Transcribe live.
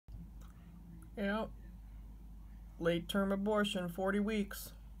Yeah. Late term abortion, 40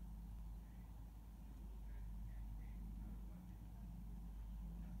 weeks.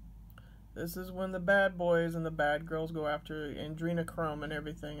 This is when the bad boys and the bad girls go after adrenochrome and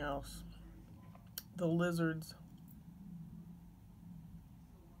everything else. The lizards.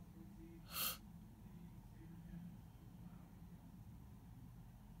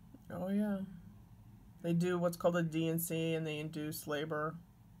 Oh yeah. They do what's called a D&C and they induce labor.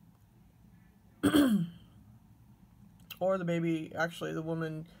 Or the baby, actually the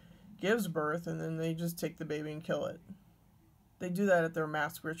woman gives birth and then they just take the baby and kill it. They do that at their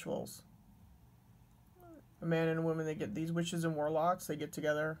mask rituals. A man and a woman, they get these witches and warlocks, they get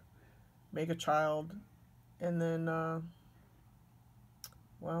together, make a child, and then,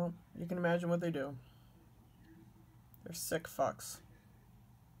 well, you can imagine what they do. They're sick fucks.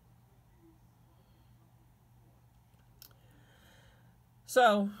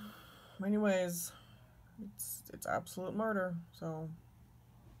 So, anyways, it's absolute murder. So,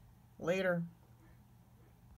 later.